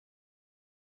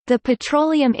The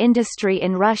petroleum industry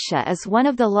in Russia is one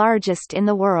of the largest in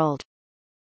the world.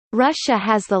 Russia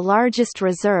has the largest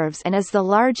reserves and is the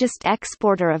largest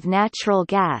exporter of natural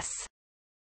gas.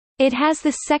 It has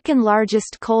the second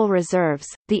largest coal reserves,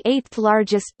 the eighth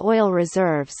largest oil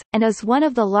reserves, and is one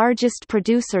of the largest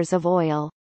producers of oil.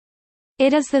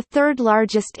 It is the third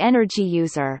largest energy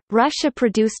user. Russia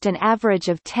produced an average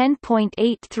of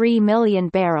 10.83 million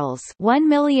barrels,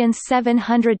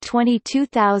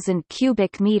 1,722,000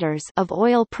 cubic meters of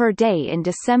oil per day in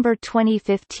December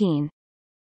 2015.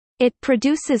 It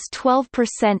produces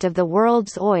 12% of the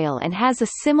world's oil and has a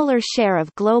similar share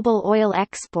of global oil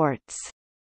exports.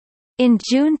 In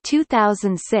June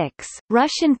 2006,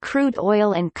 Russian crude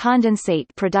oil and condensate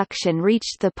production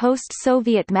reached the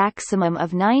post-Soviet maximum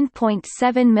of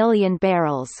 9.7 million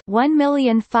barrels,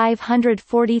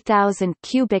 1,540,000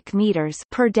 cubic meters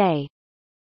per day,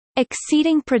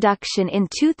 exceeding production in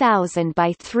 2000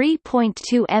 by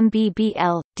 3.2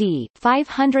 mbbl/d,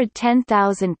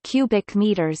 510,000 cubic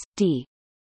meters d.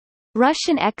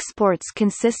 Russian exports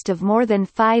consist of more than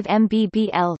 5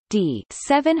 mbbl/d,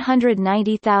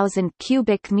 790,000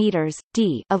 cubic meters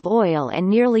d of oil and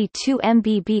nearly 2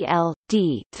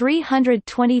 mbbl/d,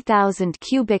 320,000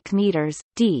 cubic meters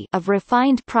d of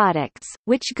refined products,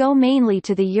 which go mainly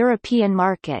to the European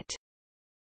market.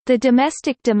 The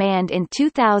domestic demand in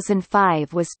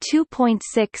 2005 was 2.6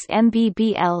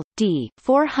 mbbl/d,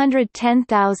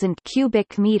 410,000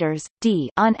 cubic meters d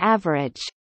on average.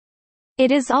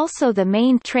 It is also the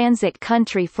main transit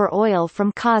country for oil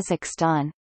from Kazakhstan.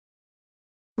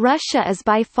 Russia is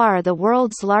by far the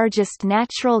world's largest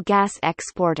natural gas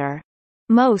exporter.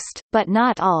 Most, but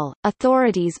not all,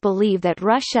 authorities believe that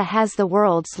Russia has the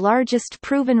world's largest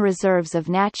proven reserves of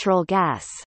natural gas.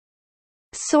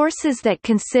 Sources that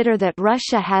consider that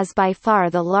Russia has by far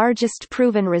the largest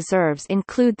proven reserves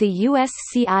include the U.S.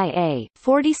 CIA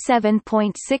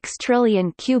 47.6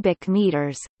 trillion cubic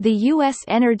meters, the U.S.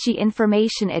 Energy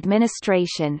Information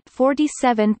Administration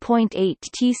 47.8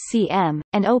 tcm,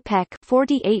 and OPEC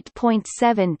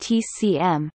 48.7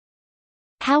 tcm.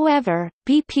 However,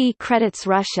 BP credits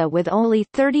Russia with only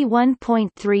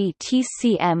 31.3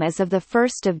 tcm as of 1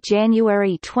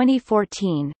 January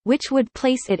 2014, which would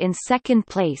place it in second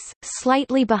place,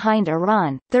 slightly behind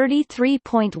Iran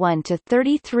 33.1 to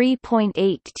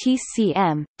 33.8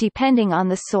 tcm, depending on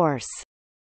the source.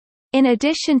 In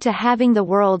addition to having the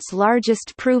world's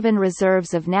largest proven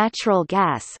reserves of natural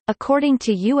gas, according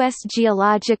to U.S.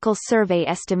 Geological Survey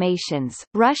estimations,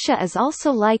 Russia is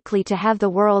also likely to have the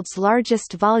world's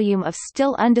largest volume of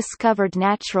still undiscovered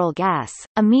natural gas,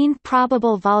 a mean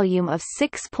probable volume of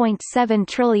 6.7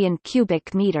 trillion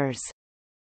cubic meters.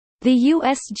 The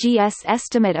USGS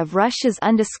estimate of Russia's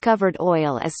undiscovered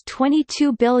oil is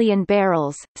 22 billion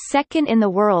barrels, second in the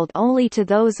world only to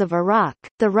those of Iraq.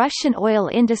 The Russian oil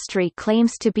industry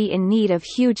claims to be in need of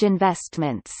huge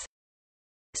investments.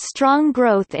 Strong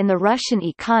growth in the Russian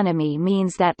economy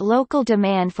means that local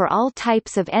demand for all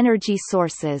types of energy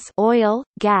sources, oil,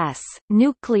 gas,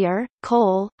 nuclear,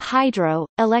 coal, hydro,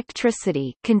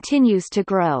 electricity, continues to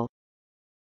grow.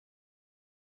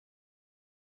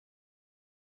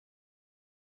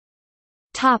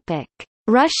 Topic: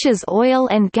 Russia's oil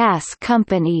and gas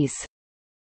companies.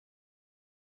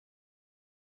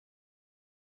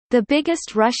 The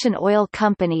biggest Russian oil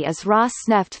company is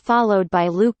Rosneft, followed by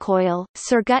Lukoil,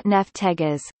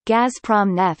 Surgutneftgaz,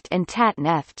 Gazprom-Neft and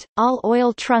Tatneft. All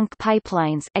oil trunk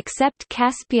pipelines except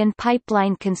Caspian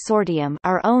Pipeline Consortium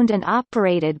are owned and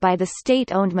operated by the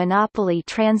state-owned monopoly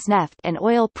Transneft, and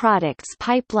oil products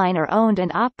pipeline are owned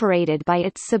and operated by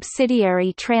its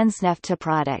subsidiary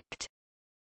Transnefteprodukt.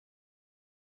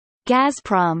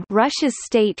 Gazprom, Russia's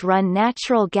state-run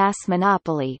natural gas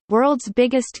monopoly, world's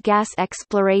biggest gas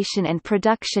exploration and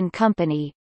production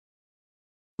company.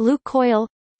 Lukoil,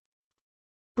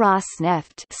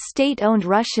 Rosneft, state-owned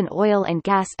Russian oil and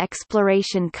gas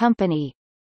exploration company.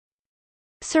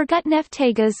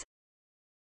 Surgutneftgaz,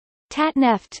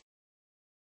 Tatneft,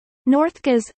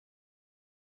 Northgaz,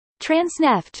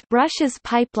 Transneft, Russia's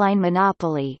pipeline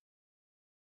monopoly.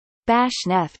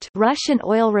 Bashneft, Russian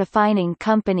oil refining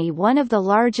company, one of the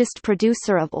largest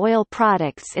producer of oil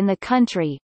products in the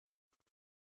country.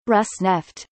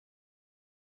 Rosneft,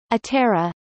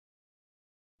 Atera,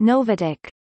 Novatek,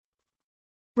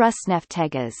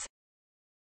 Rosneftegaz.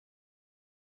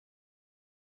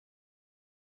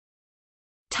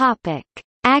 Topic: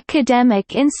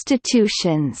 Academic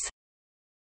institutions.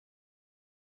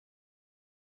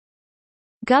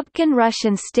 Gubkin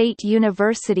Russian State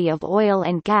University of Oil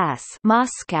and Gas,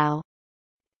 Moscow.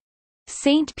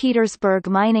 St. Petersburg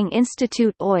Mining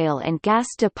Institute Oil and Gas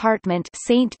Department,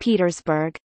 St.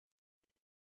 Petersburg.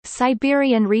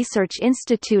 Siberian Research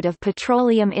Institute of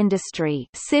Petroleum Industry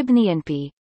Sibnianpi,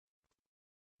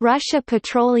 Russia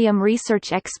Petroleum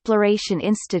Research Exploration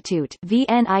Institute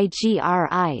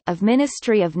VNIGRI of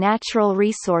Ministry of Natural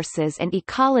Resources and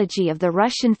Ecology of the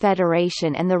Russian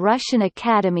Federation and the Russian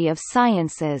Academy of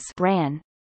Sciences RAN.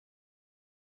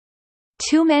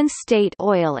 Tyumen State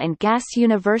Oil and Gas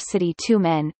University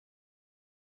Tyumen,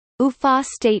 Ufa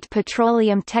State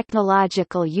Petroleum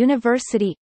Technological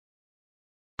University,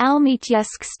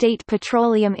 Almatysk State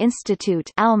Petroleum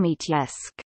Institute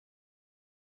Almatysk.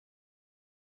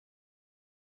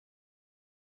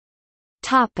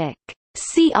 Topic.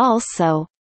 See also: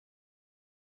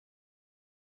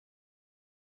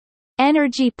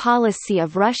 Energy policy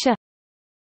of Russia,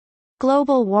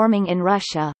 Global warming in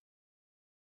Russia,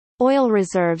 Oil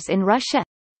reserves in Russia,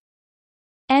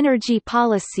 Energy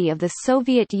policy of the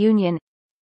Soviet Union,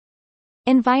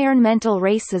 Environmental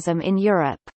racism in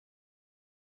Europe.